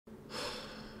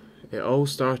It all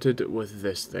started with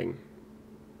this thing.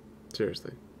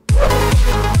 Seriously.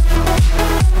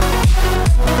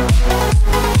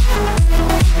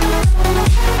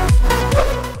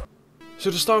 So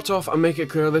to start off and make it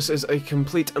clear, this is a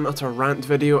complete and utter rant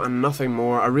video and nothing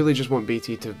more. I really just want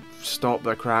BT to stop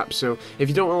their crap, so if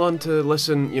you don't want to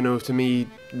listen, you know, to me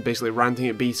basically ranting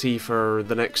at BT for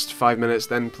the next 5 minutes,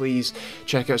 then please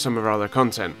check out some of our other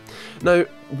content. Now,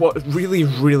 what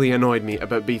really annoyed me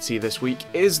about BT this week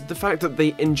is the fact that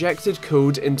they injected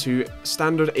code into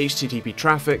standard HTTP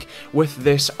traffic with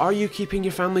this "Are you keeping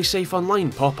your family safe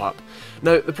online?" pop-up.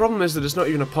 Now, the problem is that it's not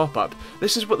even a pop-up.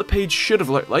 This is what the page should have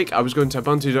looked like. I was going to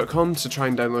ubuntu.com to try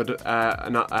and download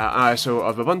an ISO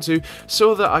of Ubuntu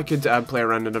so that I could play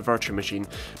around in a virtual machine.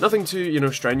 Nothing too, you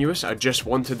know, strenuous. I just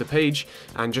wanted the page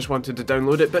and just wanted to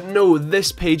download it, but no,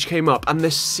 this page came up and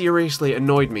this seriously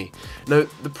annoyed me. Now,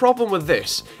 the problem with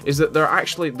this is that they're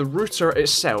actually, the router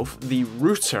itself, the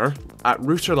router, at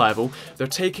router level, they're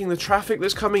taking the traffic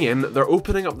that's coming in, they're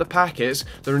opening up the packets,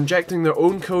 they're injecting their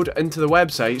own code into the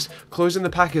websites, closing the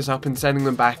packets up and sending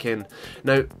them back in.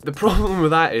 Now, the problem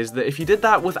with that is that if you did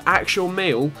that with actual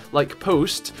mail, like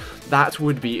post, that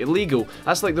would be illegal.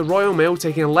 That's like the Royal Mail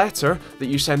taking a letter that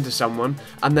you send to someone,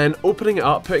 and then opening it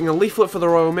up, putting a leaflet for the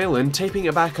Royal Mail in, taping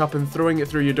it back up and throwing it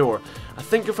through your door. I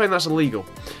think you'll find that's illegal.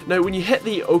 Now, when you hit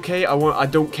the "OK, I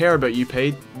don't care about you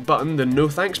paid" button, the "no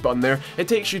thanks" button there, it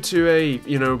takes you to a,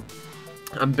 you know,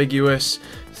 ambiguous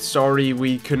 "sorry,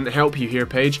 we couldn't help you here"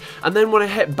 page, and then when I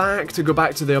hit back to go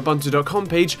back to the ubuntu.com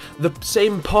page, the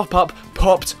same pop-up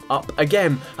popped up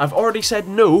again. I've already said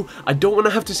no, I don't want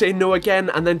to have to say no again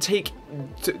and then take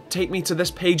me to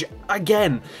this page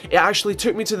again. It actually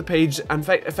took me to the page and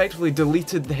effectively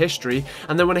deleted the history,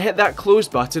 and then when I hit that close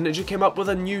button, it just came up with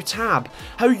a new tab.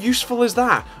 How useful is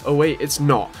that? Oh wait, it's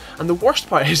not. And the worst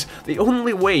part is, the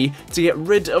only way to get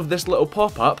rid of this little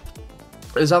pop-up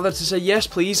is either to say yes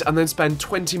please and then spend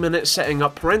 20 minutes setting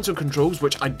up parental controls,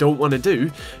 which I don't want to do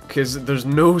because there's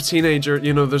no teenager,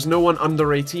 you know, there's no one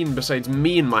under 18 besides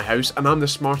me in my house, and I'm the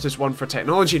smartest one for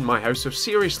technology in my house, so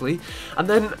seriously. And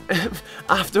then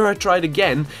after I tried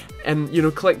again and, you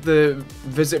know, clicked the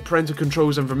visit parental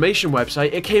controls information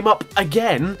website, it came up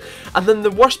again, and then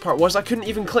the worst part was I couldn't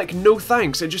even click no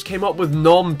thanks, it just came up with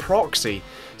non-proxy.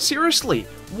 Seriously,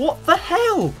 what the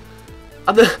hell?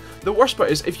 And the worst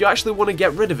part is, if you actually want to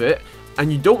get rid of it,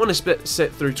 and you don't want to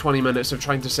sit through 20 minutes of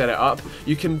trying to set it up,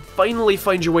 you can finally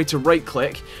find your way to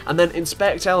right-click, and then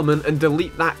inspect element and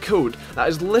delete that code. That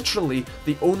is literally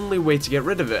the only way to get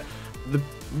rid of it. The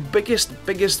biggest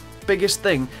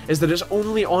thing is that it's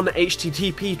only on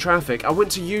HTTP traffic. I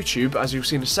went to YouTube, as you'll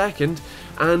see in a second,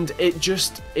 and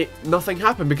nothing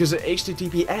happened because it's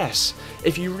HTTPS.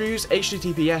 If you use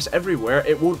HTTPS everywhere,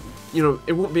 it won't, you know,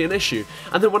 it won't be an issue.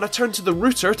 And then when I turned to the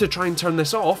router to try and turn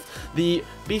this off, the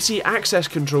BT access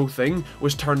control thing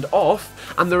was turned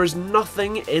off, and there is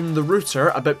nothing in the router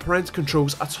about parental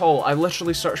controls at all. I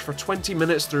literally searched for 20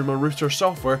 minutes through my router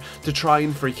software to try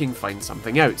and freaking find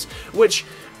something out, which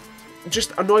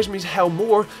just annoys me as hell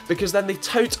more, because then they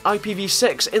tout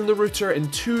IPV6 in the router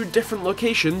in 2 different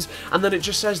locations, and then it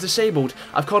just says disabled.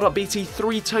 I've called up BT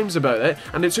 3 times about it,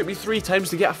 and it took me 3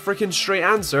 times to get a freaking straight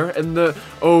answer in the,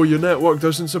 "Oh, your network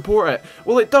doesn't support it."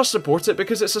 Well, it does support it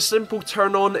because it's a simple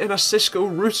turn on in a Cisco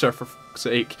router, for fuck's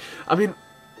sake. I mean,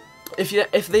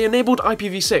 if they enabled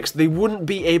IPv6, they wouldn't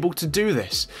be able to do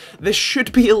this. This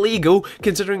should be illegal,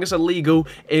 considering it's illegal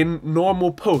in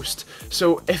normal post.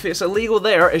 So if it's illegal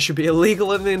there, it should be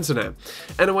illegal on the internet.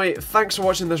 Anyway, thanks for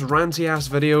watching this ranty ass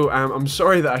video. I'm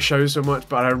sorry that I shout so much,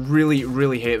 but I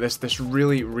really hate this. This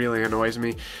really annoys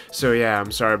me. So yeah,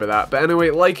 I'm sorry about that. But anyway,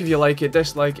 like if you like it,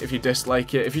 dislike if you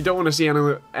dislike it. If you don't want to see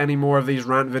any more of these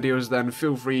rant videos, then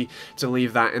feel free to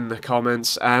leave that in the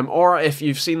comments. Or if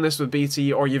you've seen this with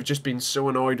BT, or you've just been so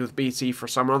annoyed with BT for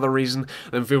some other reason,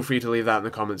 then feel free to leave that in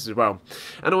the comments as well.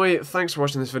 Anyway, thanks for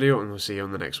watching this video, and we'll see you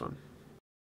on the next one.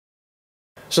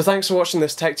 So thanks for watching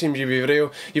this TechteamGB video.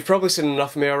 You've probably seen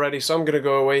enough of me already, so I'm going to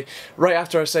go away right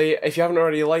after I say, if you haven't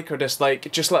already liked or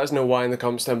disliked, just let us know why in the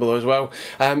comments down below as well.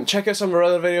 Check out some of our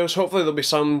other videos, hopefully there'll be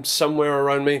some somewhere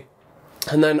around me.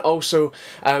 And then also,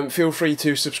 feel free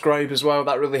to subscribe as well,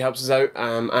 that really helps us out,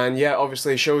 and yeah,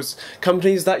 obviously shows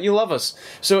companies that you love us.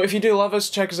 So if you do love us,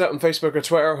 check us out on Facebook or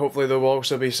Twitter, hopefully there will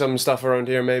also be some stuff around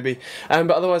here maybe. But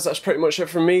otherwise that's pretty much it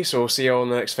from me, so we'll see you all in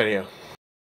the next video.